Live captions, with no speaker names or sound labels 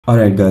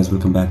Alright guys,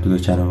 welcome back to the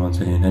channel once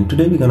again, and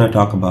today we're gonna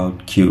talk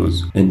about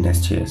queues in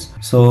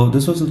NestJS. So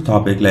this was a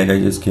topic like I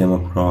just came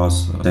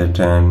across that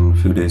a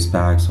few days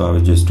back. So I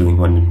was just doing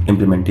one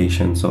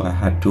implementation, so I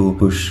had to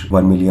push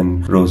 1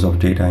 million rows of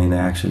data in an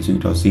Action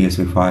sheet or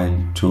CSV file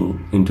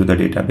into the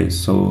database.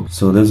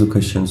 So there's a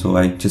question. So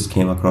I just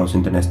came across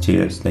in the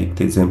NestJS, like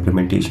there's an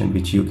implementation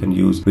which you can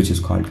use, which is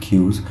called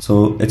queues.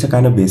 So it's a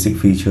kind of basic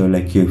feature,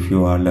 like if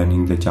you are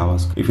learning the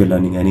JavaScript, if you're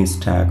learning any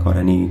stack or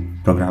any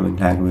programming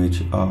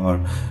language,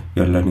 or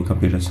you're learning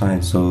computer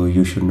science, so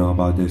you should know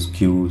about this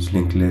queues,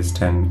 linked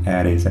list, and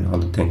arrays and all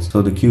the things.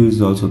 So the queue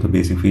is also the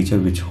basic feature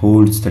which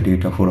holds the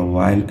data for a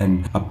while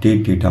and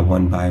update data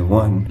one by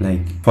one,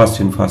 like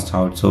first in first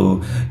out.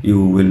 So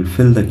you will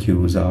fill the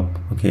queues up,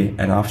 okay,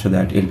 and after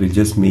that it will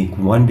just make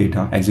one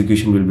data,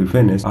 execution will be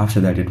finished. After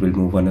that it will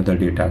move another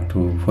data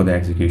for the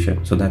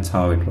execution. So that's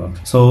how it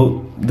works.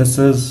 So this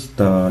is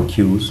the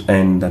queues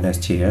and the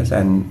NestJS,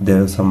 and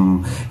there's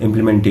some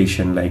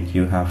implementation like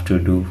you have to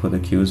do for the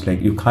queues.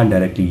 Like you can't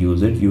directly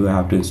use it, you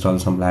have to install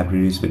some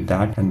libraries with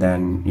that, and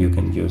then you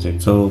can use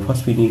it. So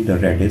first we need the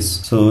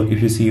Redis. So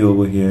if you see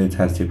over here, it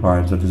has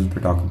defined, so this is the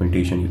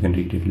documentation, you can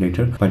read it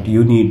later, but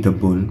you need the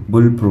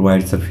bull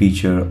provides the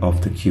feature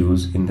of the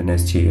queues in the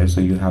NestJS. So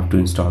you have to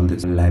install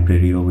this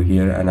library over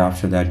here, and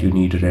after that you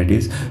need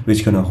Redis,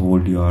 which gonna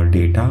hold your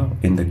data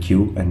in the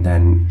queue, and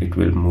then it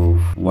will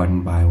move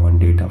one by one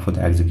data for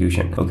the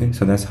execution. Okay,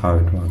 so that's how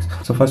it works.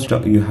 So first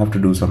you have to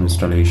do some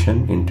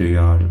installation into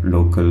your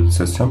local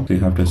system. So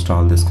you have to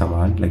install this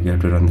command, like you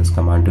have to run this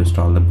command to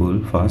install the bull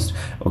first,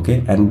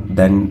 okay, and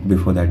then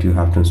before that you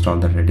have to install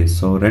the Redis.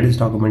 So Redis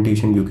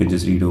documentation, you can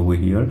just read over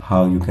here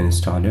how you can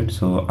install it.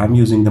 So I'm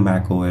using the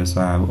Mac OS,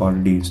 so I have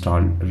already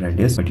installed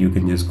Redis, but you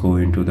can just go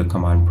into the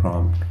command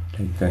prompt,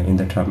 like in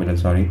the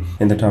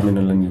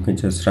terminal, and you can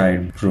just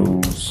write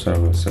brew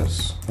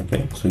services.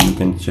 Okay, so you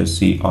can just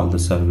see all the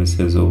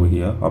services over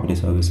here, how many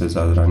services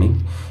are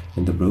running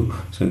in the brew.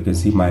 So you can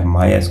see my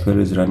MySQL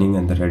is running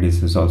and the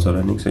Redis is also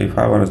running. So if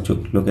I want to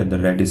look at the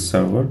Redis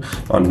server,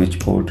 on which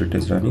port it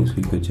is running, so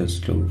you could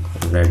just look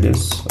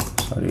Redis,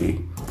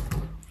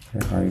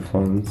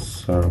 iPhone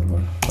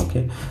server.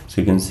 Okay,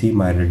 so you can see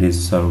my Redis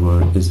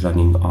server is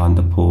running on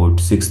the port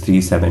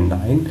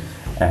 6379,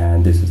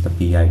 and this is the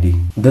PID.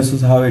 This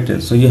is how it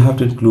is. So you have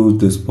to include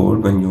this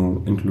port when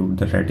you include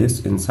the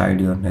Redis inside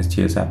your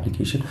NestJS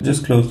application.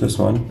 Just close this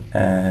one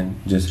and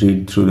just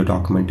read through the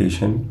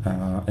documentation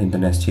in the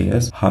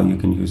NestJS how you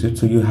can use it.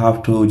 So you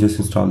have to just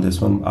install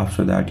this one.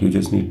 After that you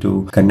just need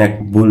to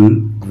connect bull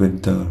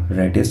with the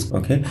Redis,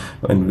 okay,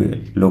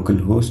 and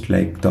localhost,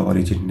 like the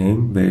origin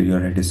name where your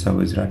Redis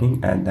server is running,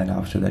 and then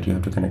after that you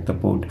have to connect the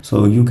port.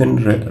 So you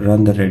can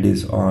run the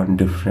Redis on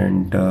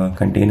different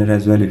container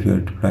as well. If you're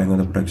deploying on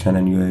the production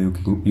and you are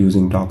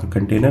using Docker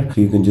container,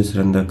 so you can just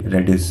run the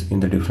Redis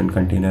in the different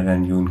container,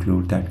 and you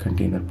include that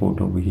container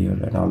port over here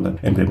and all the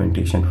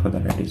implementation for the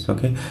Redis.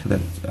 Okay, so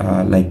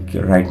that like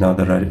right now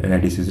the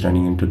Redis is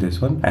running into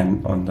this one,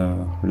 and on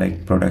the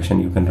like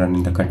production you can run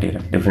in the container,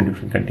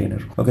 different container.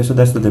 Okay, so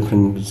that's the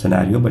different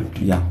scenario, but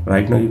yeah,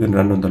 right now you can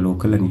run on the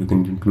local, and you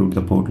can include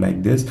the port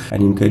like this,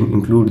 and you can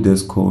include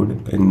this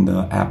code in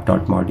the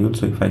app.module.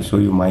 So if I show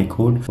you my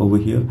code over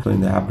here, so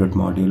in the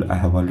app.module I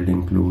have already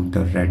included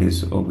the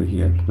Redis over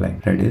here,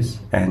 like Redis,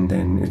 and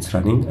then it's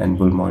running, and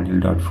bull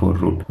module.for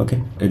root.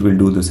 Okay, it will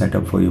do the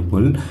setup for your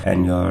bull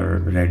and your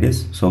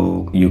Redis,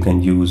 so you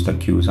can use the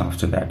queues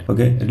after that.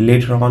 Okay,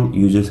 later on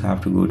you just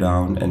have to go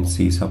down and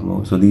see some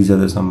more. So these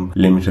are some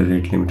limited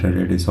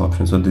Redis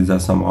options. So these are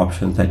some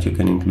options that you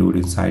can include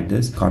inside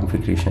this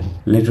configuration.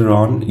 Later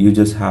on you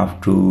just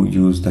have to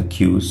use the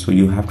queues. So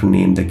you have to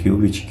name the queue,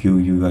 which queue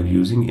you are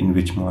using in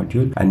which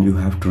module, and you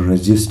have to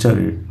register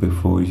it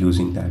before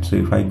using that. So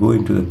if I go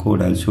into the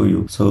code, I'll show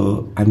you.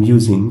 So I'm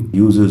using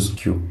users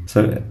queue.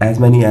 So as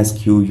many as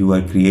queue you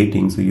are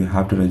creating, so you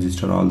have to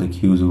register all the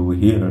queues over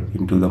here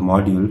into the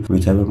module,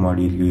 whichever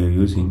module you are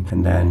using,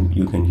 and then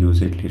you can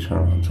use it later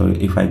on. So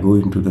if I go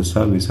into the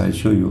service, I'll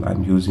show you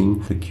I'm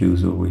using the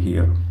queues over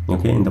here,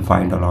 okay, in the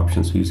find all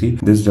options. So you see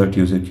this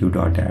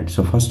 .userQueue.add.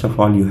 So first of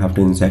all you have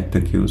to inject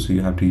the queue. So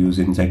you have to use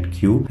inject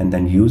queue, and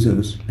then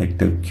users, like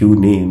the queue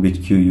name,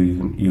 which queue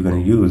you're gonna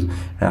use, and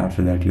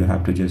after that you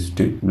have to just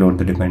load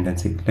the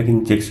dependency, like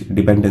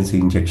dependency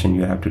injection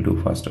you have to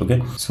do first.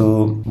 Okay,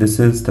 so this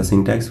is the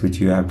syntax which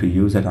you have to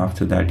use, and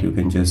after that you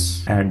can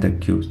just add the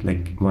queues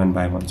like one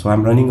by one. So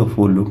I'm running a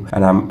for loop,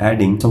 and I'm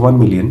adding, so 1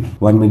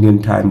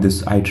 million time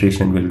this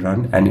iteration will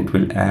run, and it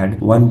will add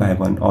one by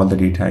one all the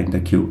data in the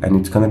queue, and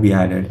it's gonna be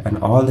added, and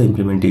all the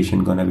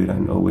implementation gonna be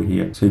run over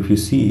here. So if you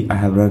see, I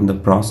have run the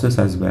process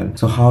as well.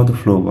 So how the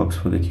flow works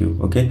for the queue.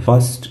 Okay,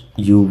 first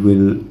you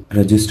will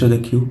register the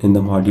queue in the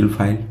module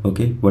file,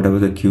 okay, whatever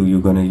the queue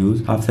you're gonna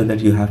use. After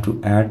that you have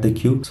to add the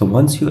queue. So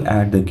once you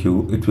add the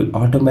queue, it will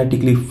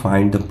automatically automatically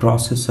find the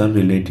processor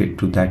related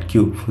to that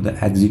queue for the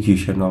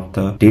execution of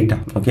the data.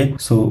 Okay,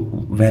 so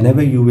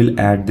whenever you will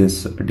add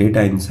this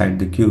data inside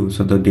the queue,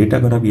 so the data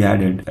gonna be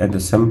added at the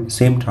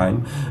same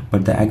time,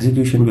 but the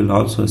execution will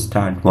also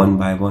start one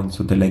by one.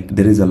 So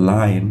there is a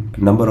line,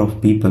 number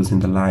of peoples in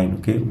the line.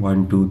 Okay,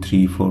 1 2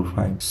 3 4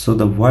 5. So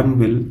the one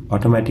will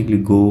automatically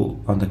go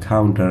on the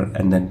counter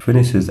and then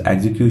finishes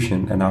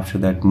execution, and after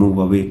that move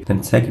away,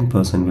 then second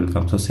person will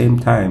come. So same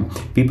time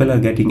people are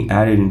getting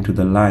added into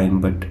the line,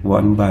 but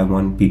one by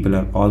one people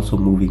are also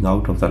moving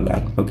out of the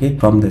line, okay,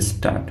 from the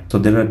start. So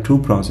there are two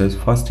processes,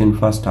 first in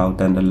first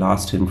out and the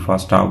last in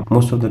first out.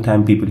 Most of the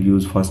time people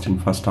use first in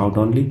first out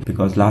only,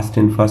 because last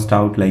in first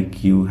out,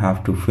 like, you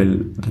have to fill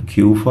the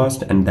queue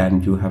first and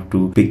then you have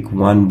to pick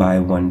one by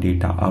one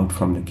data out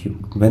from the queue.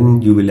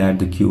 When you will add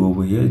the queue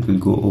over here, it will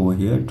go over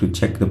here to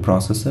check the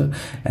processor,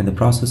 and the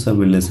processor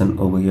will listen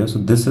over here. So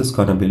this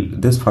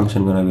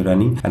function gonna be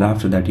running, and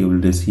after that you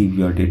will receive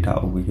your data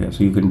over here.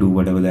 So you can do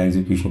whatever the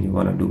execution you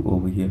want to do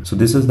over here. So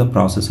this is the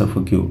processor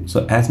for queue.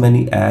 So as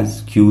many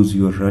as queues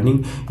you're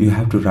running, you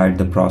have to write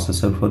the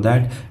processor for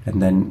that,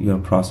 and then your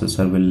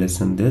processor will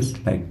listen this,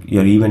 like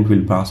your event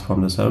will pass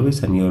from the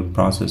service and your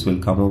process will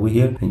come over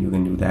here and you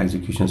can do the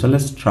execution. So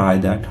let's try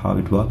that, how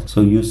it works.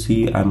 So you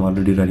see I'm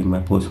already running my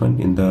Postman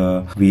in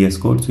the VS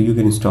Code. So you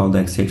can install the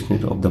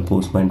extension of the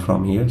Postman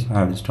from here. So I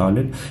have installed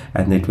it,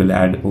 and it will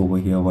add over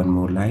here one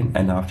more line,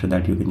 and after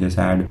that you can just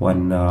add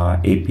one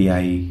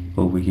API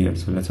over here.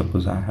 So let's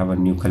suppose I have a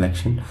new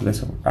collection.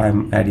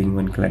 I'm adding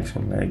one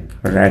collection like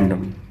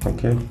random.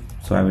 Okay,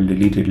 so I will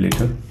delete it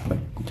later, but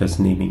just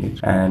naming it,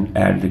 and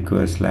add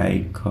requests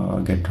like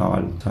get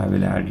all. So I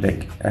will add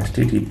like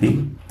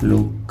http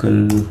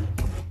localhost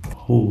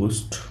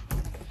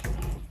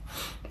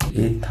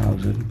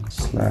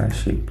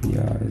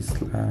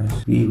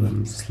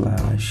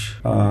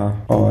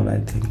 8000/API/v1/ I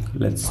think.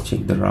 Let's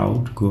check the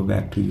route, go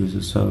back to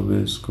user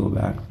service, go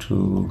back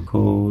to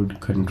code,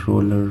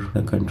 controller.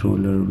 The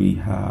controller we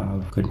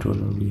have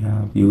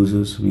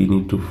users. We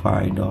need to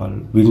fire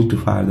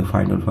the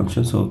find all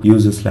function. So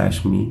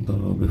user/me. So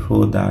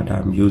before that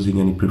I'm using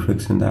any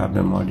prefix in the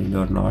abnam module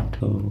or not.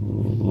 So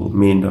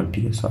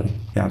main.ts, sorry.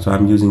 Yeah, so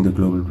I'm using the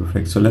global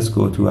prefix. So let's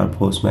go to our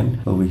Postman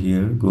over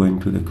here, go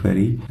into the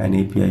query and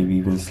API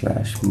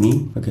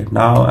v1/me. Okay,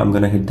 now I'm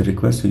gonna hit the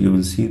request, so you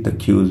will see the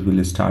queues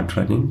will start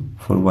running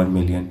for 1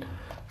 million.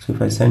 So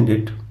if I send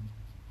it,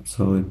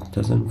 so it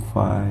doesn't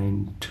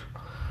find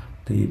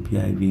the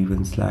API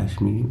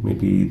v1/me.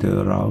 Maybe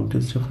the route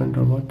is different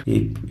or what?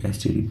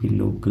 HTTP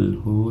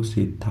localhost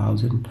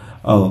 8000.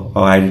 Oh,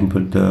 I didn't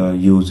put the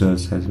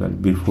users as well.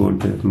 Before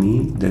the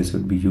me, this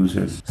would be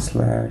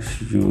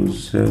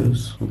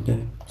users/users. Okay,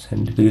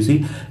 send it. So you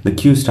see the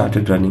queue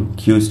started running,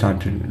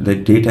 the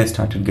data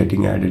started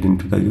getting added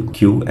into the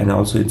queue, and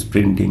also it's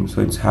printing.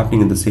 So it's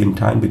happening at the same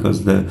time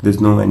because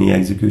there's no any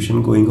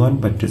execution going on,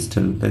 but it's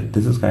still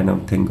this is kind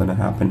of thing gonna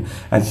happen,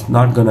 and it's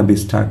not gonna be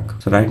stuck.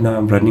 So right now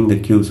I'm running the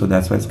queue, so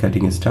that's why it's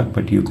getting stuck,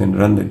 but you can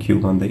run the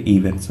queue on the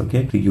events.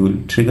 Okay, so you will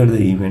trigger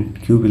the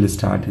event, queue will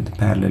start it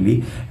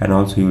parallelly, and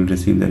also you will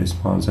receive the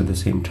response at the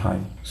same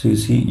time. So you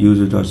see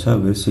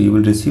user.service, so you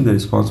will receive the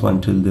response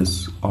until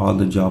all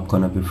the job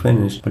gonna be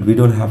finished, but we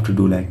don't have to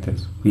do like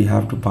this. We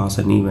have to pass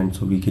an event,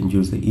 so we can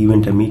use the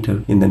event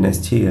emitter in the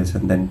NestJS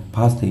and then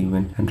pass the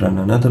event and run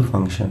another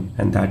function,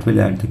 and that will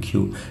add the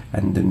queue,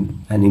 and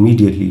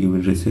immediately you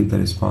will receive the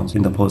response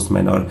in the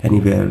Postman or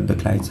anywhere the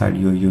client side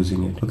you're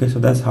using it. Okay, so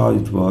that's how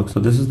it works. So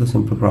this is the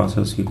simple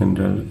process you can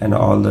run, and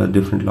all the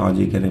different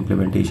logic and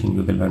implementation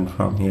you can learn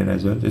from here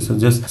as well. This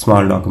is just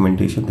small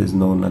documentation. There's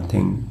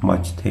nothing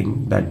much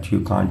thing that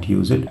you can't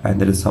use it, and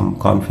there is some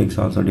configs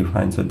also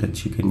defined so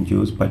that you can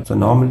use. But the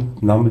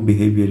normal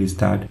behavior is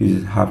that you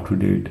just have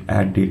to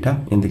add data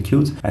in the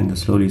queues, and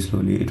slowly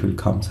it will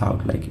comes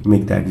out, like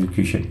make the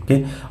execution.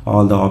 Okay,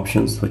 all the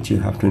options that you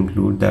have to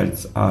include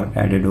that are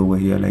added over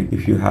here. Like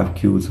if you have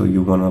queue, so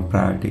you want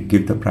to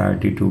give the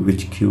priority to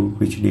which queue,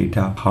 which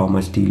data, how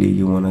much delay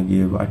you want to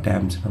give,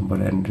 attempts number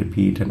and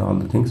repeat, and all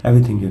the things,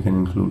 everything you can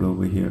include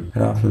over here.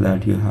 And after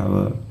that you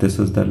have this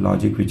is the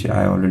logic which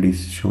I already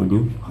shown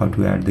you how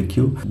to add the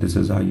queue. This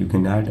is how you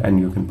can add, and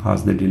you can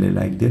pass the delay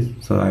like this.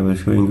 So I was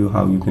showing you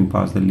how you can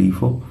pass the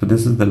LIFO. So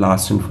this is the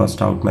last in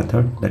first out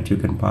method that you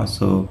can pass.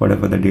 So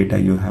whatever the data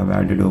you have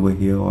added over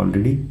here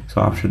already,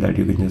 so after that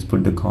you can just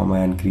put the comma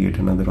and create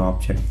another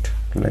object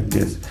like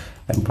this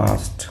and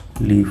passed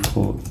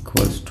LIFO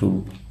equals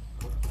to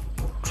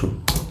true.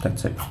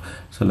 That's it.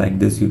 So like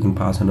this you can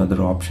pass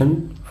another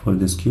option for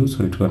this queue,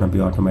 so it's gonna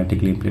be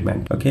automatically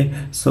implemented. Okay,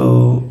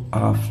 so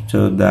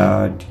after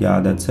that, yeah,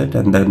 that's it.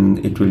 And then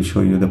it will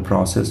show you the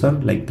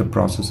processor. Like the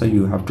processor,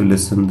 you have to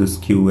listen this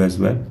queue as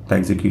well, the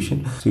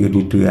execution. So you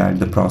need to add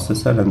the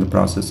processor, and the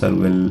processor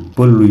will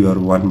pull your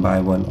one by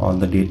one all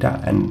the data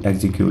and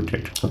execute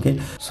it. Okay,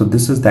 so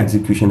this is the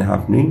execution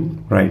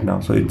happening right now.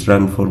 So it's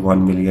run for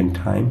 1 million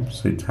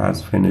times, so it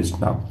has finished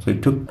now. So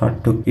it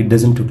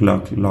doesn't took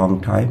long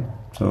time.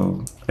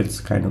 So It's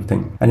kind of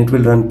thing, and it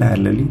will run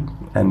parallelly,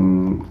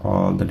 and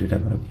all the data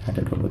will be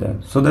added over there.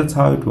 So that's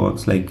how it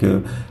works.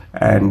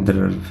 And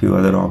there are a few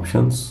other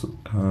options.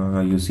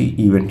 You see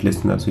event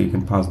listener, so you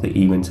can pass the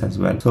events as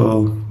well.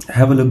 So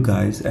have a look,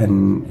 guys,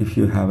 and if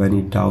you have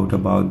any doubt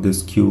about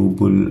this queue,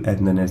 bull,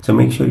 and the nest, so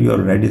make sure your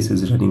Redis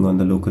is running on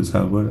the local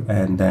server,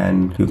 and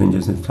then you can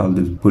just install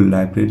this bull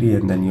library,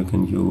 and then you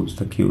can use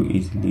the queue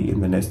easily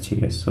in the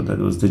NestJS. So that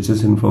was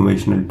just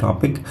informational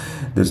topic.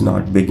 There's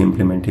not big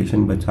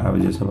implementation, but I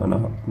was just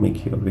wanna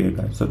make you aware,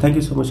 guys. So thank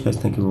you so much, guys.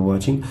 Thank you for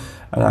watching,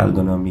 and I'm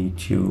gonna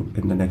meet you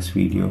in the next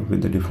video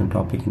with a different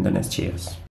topic in the NestJS.